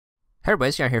Hey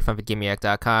everybody, Sean here from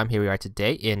VidGamiac.com. Here we are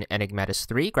today in Enigmatis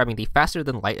 3, grabbing the Faster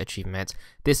Than Light achievement.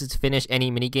 This is to finish any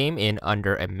minigame in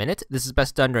under a minute. This is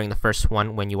best done during the first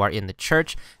one when you are in the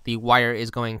church. The wire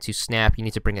is going to snap. You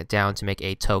need to bring it down to make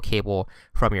a tow cable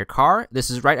from your car. This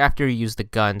is right after you use the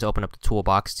gun to open up the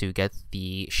toolbox to get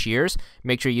the shears.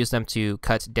 Make sure you use them to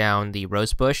cut down the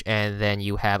rose bush, and then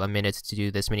you have a minute to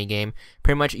do this minigame.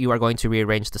 Pretty much you are going to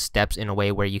rearrange the steps in a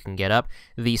way where you can get up.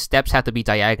 The steps have to be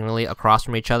diagonally across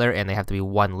from each other, and they have to be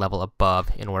one level above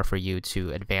in order for you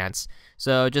to advance.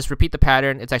 So just repeat the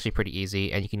pattern. It's actually pretty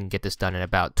easy, and you can get this done in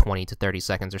about 20 to 30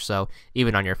 seconds or so,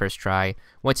 even on your first try.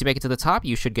 Once you make it to the top,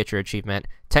 you should get your achievement,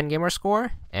 10 gamer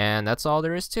score, and that's all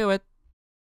there is to it.